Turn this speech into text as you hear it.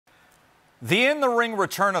The in-the-ring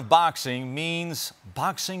return of boxing means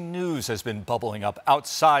boxing news has been bubbling up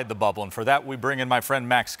outside the bubble. And for that, we bring in my friend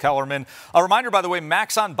Max Kellerman. A reminder, by the way,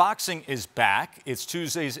 Max on Boxing is back. It's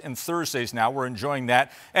Tuesdays and Thursdays now. We're enjoying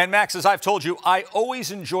that. And Max, as I've told you, I always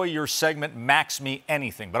enjoy your segment, Max Me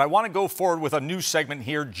Anything. But I want to go forward with a new segment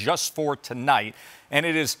here just for tonight. And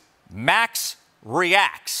it is Max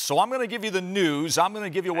Reacts. So I'm going to give you the news. I'm going to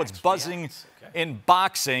give you what's buzzing in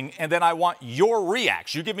boxing, and then I want your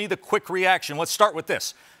reaction. You give me the quick reaction. Let's start with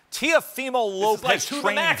this. Teofimo Lopez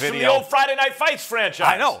training video. From the old Friday Night Fights franchise.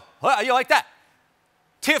 I know. You like that?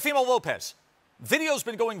 Teofimo Lopez. Video's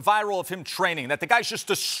been going viral of him training, that the guy's just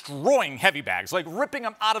destroying heavy bags, like ripping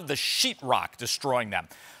them out of the sheetrock, destroying them.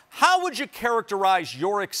 How would you characterize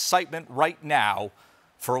your excitement right now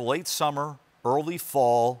for late summer, early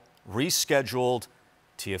fall, rescheduled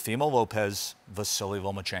Teofimo Lopez, Vasiliy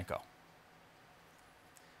Lomachenko?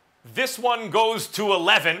 This one goes to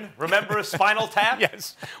 11. Remember a Spinal Tap?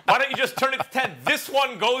 Yes. Why don't you just turn it to 10? This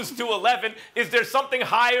one goes to 11. Is there something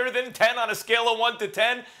higher than 10 on a scale of 1 to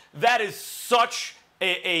 10? That is such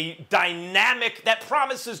a dynamic, that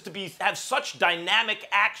promises to have such dynamic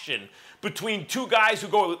action between two guys who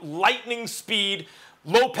go at lightning speed.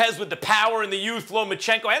 Lopez with the power and the youth,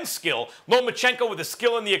 Lomachenko and skill. Lomachenko with the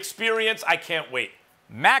skill and the experience. I can't wait.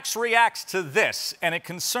 Max reacts to this, and it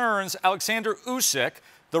concerns Oleksandr Usyk,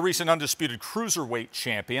 the recent undisputed cruiserweight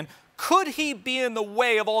champion. Could he be in the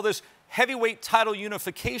way of all this heavyweight title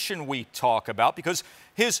unification we talk about? Because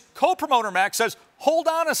his co-promoter, Max, says, hold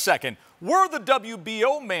on a second. We're the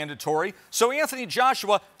WBO mandatory, so Anthony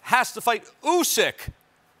Joshua has to fight Usyk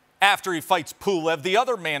after he fights Pulev, the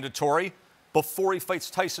other mandatory, before he fights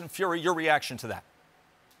Tyson Fury. Your reaction to that?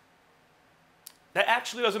 That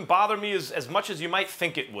actually doesn't bother me as much as you might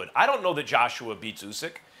think it would. I don't know that Joshua beats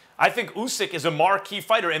Usyk. I think Usyk is a marquee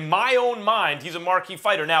fighter. In my own mind, he's a marquee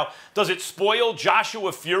fighter. Now, does it spoil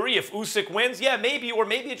Joshua Fury if Usyk wins? Yeah, maybe. Or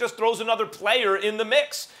maybe it just throws another player in the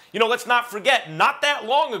mix. You know, let's not forget, not that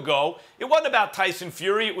long ago, it wasn't about Tyson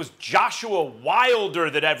Fury. It was Joshua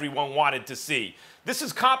Wilder that everyone wanted to see. This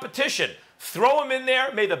is competition. Throw him in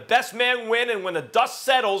there, may the best man win, and when the dust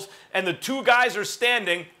settles and the two guys are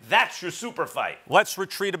standing, that's your super fight. Let's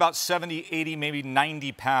retreat about 70, 80, maybe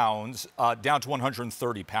 90 pounds down to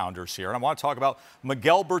 130-pounders here. And I want to talk about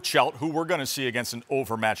Miguel Berchelt, who we're going to see against an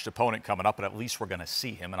overmatched opponent coming up, but at least we're going to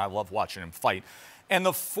see him, and I love watching him fight. And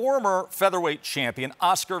the former featherweight champion,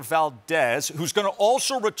 Oscar Valdez, who's going to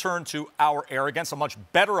also return to our air against a much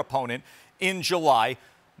better opponent in July.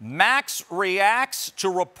 Max reacts to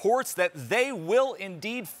reports that they will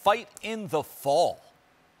indeed fight in the fall.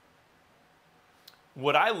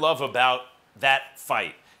 What I love about that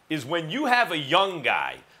fight is when you have a young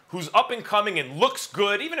guy who's up and coming and looks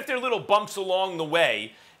good, even if there are little bumps along the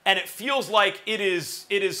way, and it feels like it is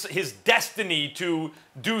his destiny to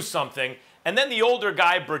do something, and then the older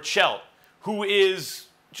guy, Berchelt, who is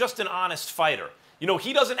just an honest fighter. You know,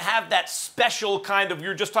 he doesn't have that special kind of,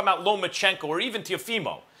 you're just talking about Lomachenko or even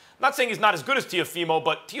Teofimo. I'm not saying he's not as good as Teofimo,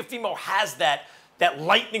 but Teofimo has that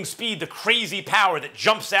lightning speed, the crazy power that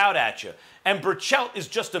jumps out at you. And Berchelt is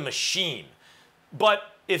just a machine. But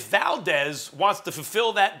if Valdez wants to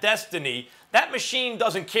fulfill that destiny, that machine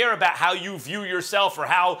doesn't care about how you view yourself or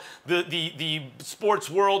how the sports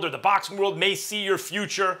world or the boxing world may see your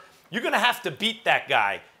future. You're going to have to beat that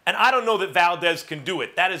guy. And I don't know that Valdez can do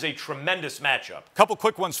it. That is a tremendous matchup. Couple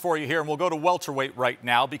quick ones for you here, and we'll go to welterweight right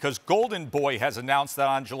now because Golden Boy has announced that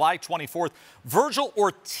on July 24th, Virgil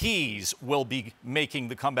Ortiz will be making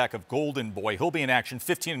the comeback of Golden Boy. He'll be in action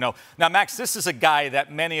 15-0. Now, Max, this is a guy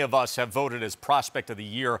that many of us have voted as Prospect of the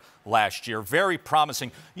Year last year. Very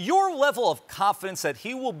promising. Your level of confidence that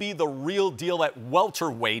he will be the real deal at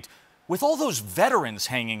welterweight with all those veterans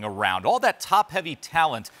hanging around, all that top-heavy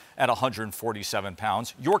talent at 147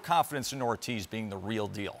 pounds, your confidence in Ortiz being the real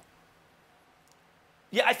deal?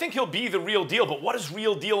 Yeah, I think he'll be the real deal, but what does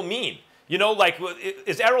real deal mean? You know, like,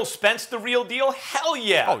 is Errol Spence the real deal? Hell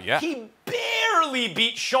yeah. Oh, yeah. He barely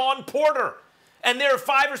beat Sean Porter. And there are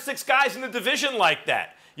 5 or 6 guys in the division like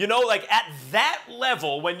that. You know, like at that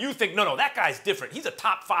level, when you think, no, that guy's different. He's a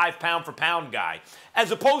top 5 pound-for-pound guy. As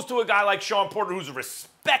opposed to a guy like Sean Porter, who's a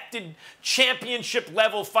respected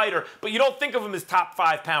championship-level fighter, but you don't think of him as top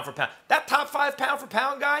 5 pound-for-pound. That top 5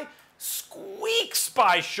 pound-for-pound guy squeaks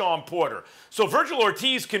by Sean Porter. So Virgil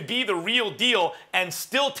Ortiz can be the real deal and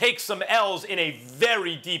still take some L's in a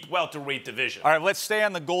very deep welterweight division. All right, let's stay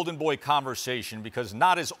on the Golden Boy conversation because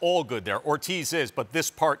not is all good there. Ortiz is, but this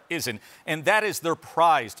part isn't. And that is their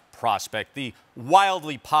prized prospect, the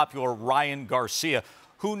wildly popular Ryan Garcia,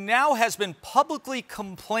 who now has been publicly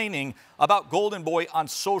complaining about Golden Boy on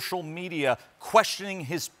social media, questioning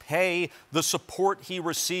his pay, the support he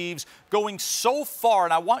receives, going so far,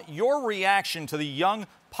 and I want your reaction to the young,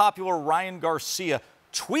 popular Ryan Garcia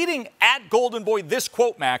tweeting at Golden Boy this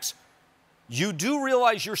quote, Max, "You do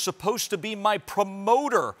realize you're supposed to be my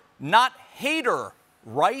promoter, not hater,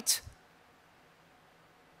 right?"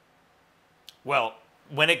 Well,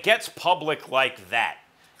 when it gets public like that,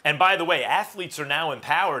 and by the way, athletes are now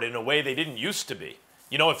empowered in a way they didn't used to be.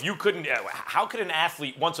 You know, if you couldn't, how could an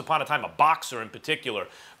athlete, once upon a time, a boxer in particular,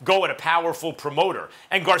 go at a powerful promoter?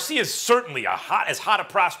 And Garcia is certainly as hot a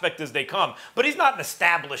prospect as they come, but he's not an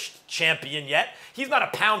established champion yet. He's not a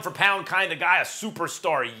pound-for-pound kind of guy, a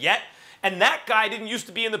superstar yet. And that guy didn't used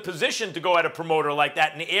to be in the position to go at a promoter like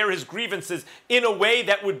that and air his grievances in a way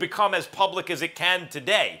that would become as public as it can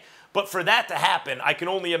today. But for that to happen, I can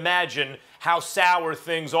only imagine how sour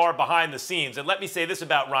things are behind the scenes. And let me say this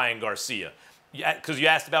about Ryan Garcia. Because you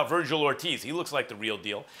asked about Virgil Ortiz. He looks like the real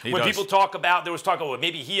deal. When people talk about, there was talk, oh,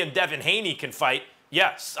 maybe he and Devin Haney can fight.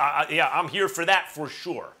 Yes, yeah, I'm here for that for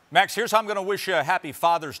sure. Max, here's how I'm going to wish you a happy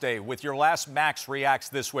Father's Day with your last Max Reacts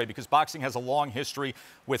this way, because boxing has a long history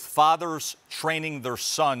with fathers training their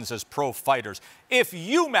sons as pro fighters. If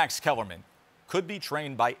you, Max Kellerman, could be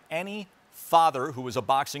trained by any father who is a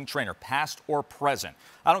boxing trainer, past or present,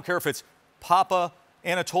 I don't care if it's Papa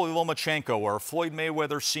Anatoly Lomachenko or Floyd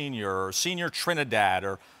Mayweather Sr. or Senior Trinidad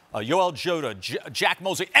or Yoel Jota, Jack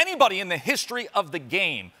Mosley, anybody in the history of the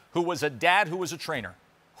game who was a dad who was a trainer,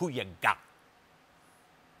 who you got?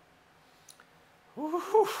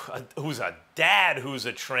 Who's a dad who's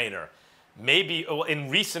a trainer? Maybe in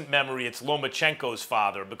recent memory, it's Lomachenko's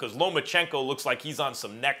father, because Lomachenko looks like he's on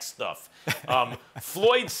some neck stuff.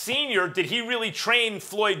 Floyd Sr., did he really train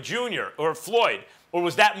Floyd Jr. or Floyd? Or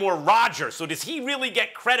was that more Roger? So does he really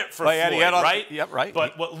get credit for Floyd, right? Yep, right.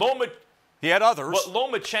 But he had others. What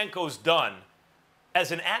Lomachenko's done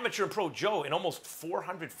as an amateur and pro, Joe, in almost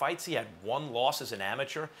 400 fights, he had one loss as an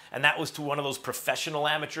amateur, and that was to one of those professional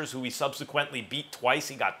amateurs who he subsequently beat twice.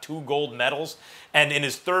 He got 2 gold medals, and in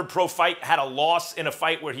his 3rd pro fight, had a loss in a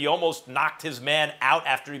fight where he almost knocked his man out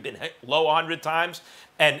after he'd been hit low 100 times,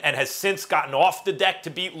 and has since gotten off the deck to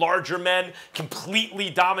beat larger men, completely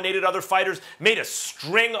dominated other fighters, made a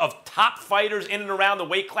string of top fighters in and around the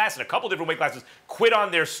weight class, in a couple different weight classes, quit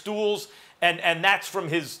on their stools. And that's from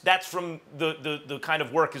the kind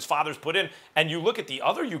of work his father's put in. And you look at the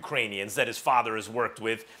other Ukrainians that his father has worked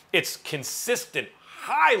with, it's consistent,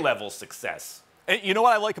 high-level success. And you know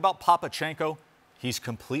what I like about Papachenko? He's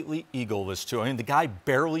completely egoless, too. I mean, the guy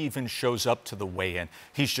barely even shows up to the weigh-in.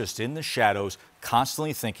 He's just in the shadows,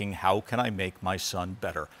 constantly thinking, how can I make my son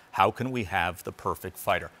better? How can we have the perfect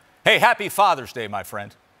fighter? Hey, happy Father's Day, my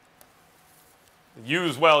friend. You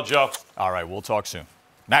as well, Joe. All right, we'll talk soon.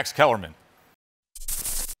 Max Kellerman.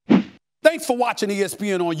 Thanks for watching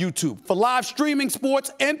ESPN on YouTube. For live streaming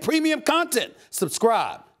sports and premium content,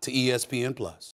 subscribe to ESPN+.